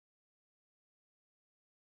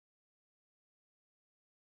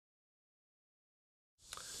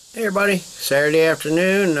Hey everybody, Saturday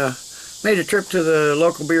afternoon, made a trip to the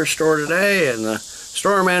local beer store today, and the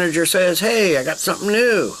store manager says, hey, I got something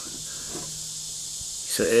new.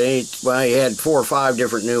 So he had 4 or 5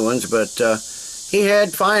 different new ones, but he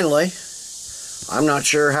had finally, I'm not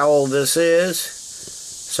sure how old this is,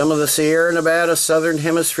 some of the Sierra Nevada Southern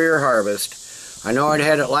Hemisphere Harvest. I know I'd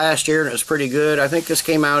had it last year and it was pretty good. I think this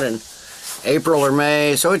came out in April or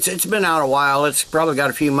May, so it's been out a while. It's probably got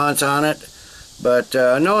a few months on it. But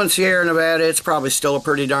knowing Sierra Nevada, it's probably still a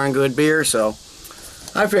pretty darn good beer, so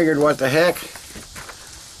I figured what the heck.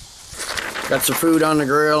 Got some food on the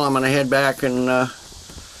grill. I'm going to head back and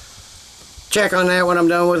check on that when I'm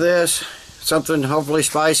done with this. Something hopefully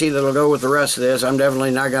spicy that'll go with the rest of this. I'm definitely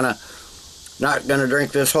not gonna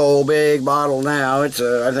drink this whole big bottle now. It's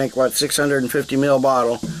I think what, 650 ml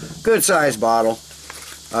bottle. Good size bottle.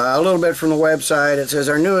 A little bit from the website. It says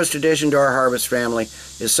our newest addition to our harvest family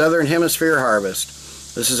is Southern Hemisphere Harvest.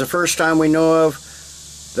 This is the first time we know of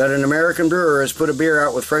that an American brewer has put a beer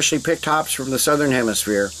out with freshly picked hops from the Southern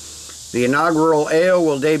Hemisphere. The inaugural ale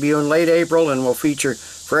will debut in late April and will feature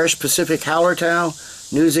fresh Pacific Hallertau,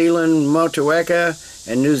 New Zealand Motueka,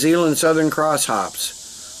 and New Zealand Southern Cross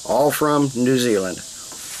hops, all from New Zealand. It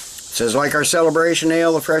says, like our celebration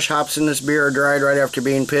ale, the fresh hops in this beer are dried right after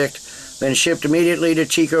being picked, then shipped immediately to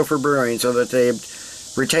Chico for brewing so that they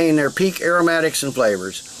retain their peak aromatics and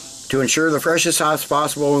flavors. To ensure the freshest hops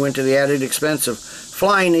possible, we went to the added expense of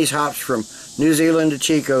flying these hops from New Zealand to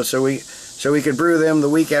Chico so we could brew them the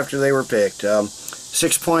week after they were picked.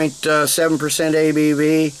 6.7%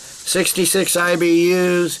 ABV, 66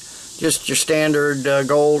 IBUs, just your standard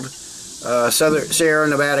gold Sierra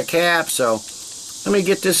Nevada cap. So let me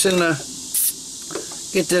get this in the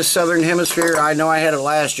this Southern Hemisphere. I know I had it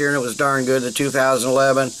last year and it was darn good, the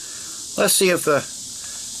 2011. Let's see if the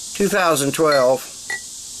 2012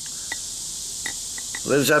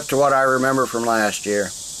 lives up to what I remember from last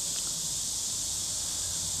year.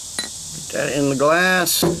 Get that in the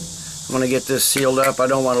glass. I'm going to get this sealed up. I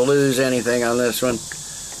don't want to lose anything on this one.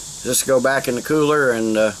 Just go back in the cooler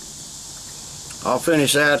and I'll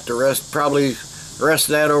finish that. Probably the rest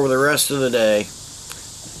of that over the rest of the day.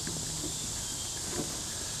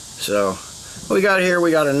 So what we got here,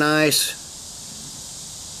 we got a nice,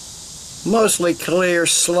 mostly clear,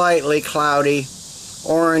 slightly cloudy,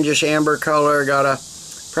 orangish amber color. Got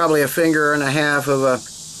probably a finger and a half of a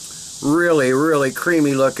really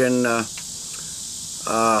creamy looking,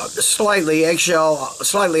 slightly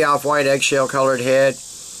off-white eggshell colored head.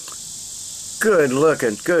 Good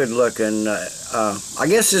looking. I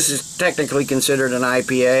guess this is technically considered an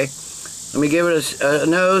IPA. Let me give it a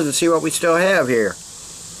nose and see what we still have here.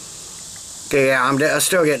 Okay, yeah, I'm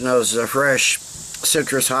still getting those fresh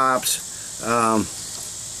citrus hops.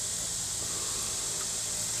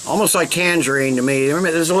 Almost like tangerine to me. There's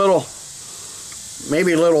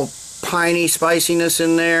maybe a little piney spiciness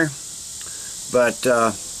in there, but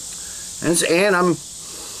and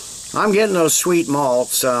I'm getting those sweet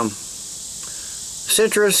malts.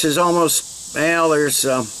 Citrus is almost, well, there's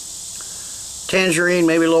tangerine,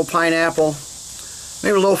 maybe a little pineapple,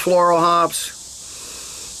 maybe a little floral hops.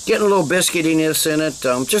 Getting a little biscuitiness in it,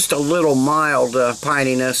 just a little mild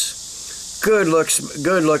pininess. Good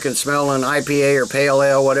looking smelling IPA or pale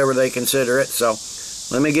ale, whatever they consider it. So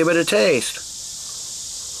let me give it a taste.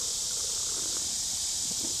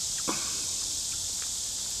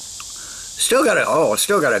 Still got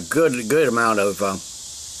a good amount of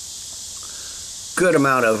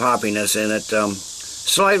hoppiness in it.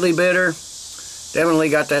 Slightly bitter. Definitely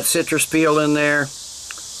got that citrus peel in there.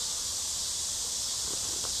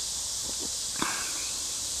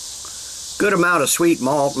 Good amount of sweet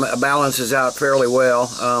malt, balances out fairly well.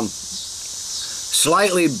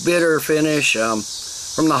 Slightly bitter finish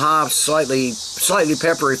from the hops, slightly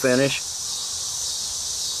peppery finish.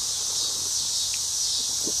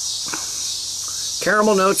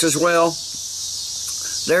 Caramel notes as well.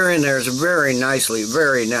 They're in there. It's a very nicely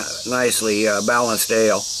balanced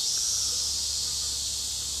ale.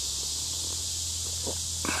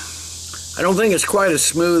 I don't think it's quite as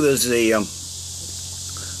smooth as the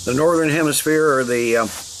Northern Hemisphere or the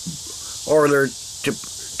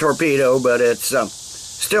Torpedo, but it's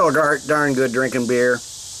still a darn good drinking beer.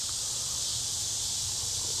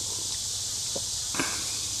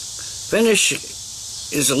 Finish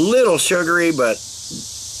is a little sugary, but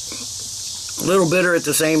a little bitter at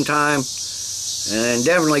the same time, and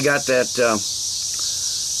definitely got that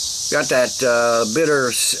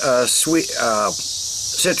bitter sweet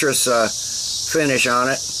citrus finish on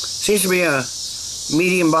it. Seems to be a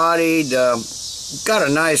medium-bodied, got a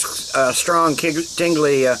nice, strong,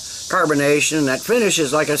 tingly carbonation. That finish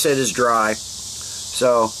is, like I said, is dry.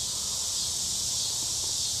 So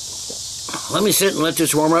let me sit and let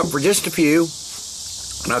this warm up for just a few,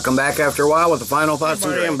 and I'll come back after a while with the final thoughts.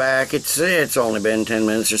 I am back. It's only been 10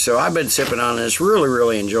 minutes or so. I've been sipping on this,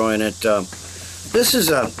 really enjoying it. This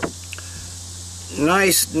is a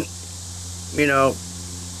nice, you know,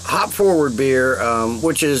 hop-forward beer,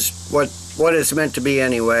 which is what it's meant to be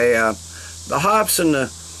anyway. The hops and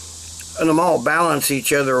the malt balance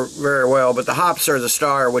each other very well, but the hops are the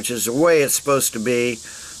star, which is the way it's supposed to be.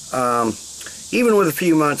 Even with a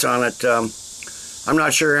few months on it, I'm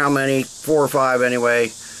not sure how many, 4 or 5 anyway.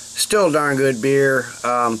 Still darn good beer.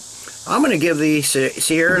 I'm going to give the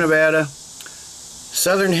Sierra Nevada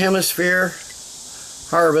Southern Hemisphere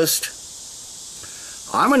Harvest,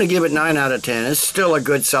 I'm going to give it 9 out of 10. It's still a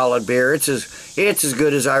good solid beer. It's as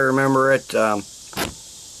good as I remember it.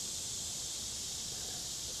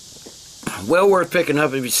 Well worth picking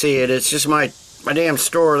up if you see it. It's just my damn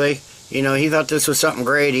store. He thought this was something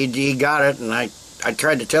great. He got it, and I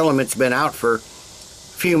tried to tell him it's been out for a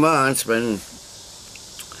few months, but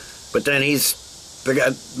then he's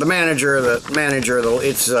the manager of the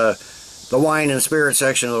wine and spirit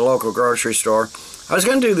section of the local grocery store. I was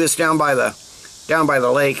going to do this down by the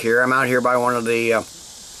lake here. I'm out here by one of the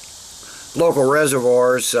local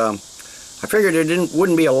reservoirs. I figured there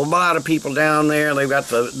wouldn't be a lot of people down there. They've got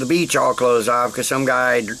the beach all closed off because some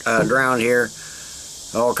guy drowned here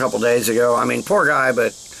a couple days ago. I mean, poor guy,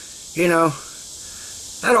 but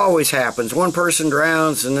that always happens. One person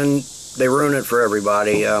drowns and then they ruin it for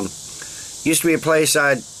everybody. Used to be a place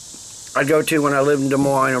I'd go to when I lived in Des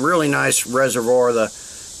Moines, a really nice reservoir. The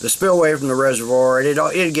spillway from the reservoir,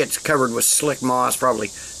 it gets covered with slick moss, probably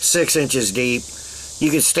 6 inches deep. You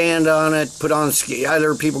could stand on it, put on ski,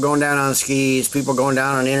 either people going down on skis, people going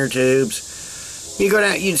down on inner tubes. You go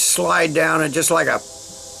down, you'd slide down it just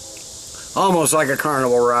almost like a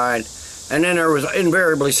carnival ride. And then there was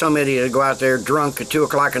invariably some idiot who'd go out there drunk at 2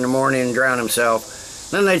 o'clock in the morning and drown himself.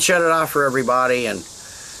 Then they'd shut it off for everybody, and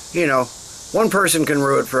one person can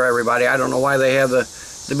ruin it for everybody. I don't know why they have the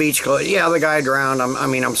beach closed. Yeah, the guy drowned.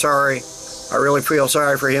 I'm sorry. I really feel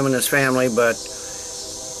sorry for him and his family, but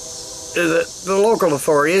the local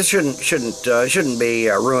authorities shouldn't be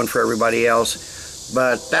ruined for everybody else.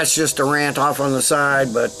 But that's just a rant off on the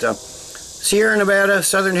side. But Sierra Nevada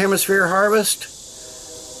Southern Hemisphere Harvest,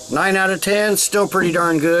 9 out of 10, still pretty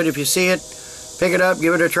darn good. If you see it, pick it up,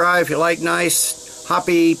 give it a try. If you like nice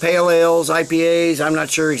hoppy pale ales, IPAs, I'm not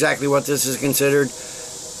sure exactly what this is considered.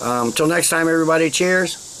 Till next time, everybody,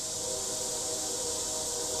 cheers.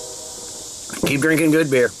 Keep drinking good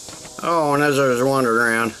beer. Oh, and as I was wandering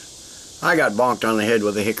around, I got bonked on the head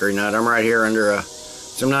with a hickory nut. I'm right here under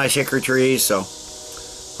some nice hickory trees, so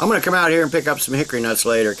I'm going to come out here and pick up some hickory nuts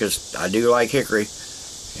later because I do like hickory.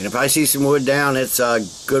 And if I see some wood down, it's a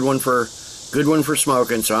good one for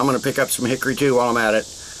smoking, so I'm going to pick up some hickory too while I'm at it.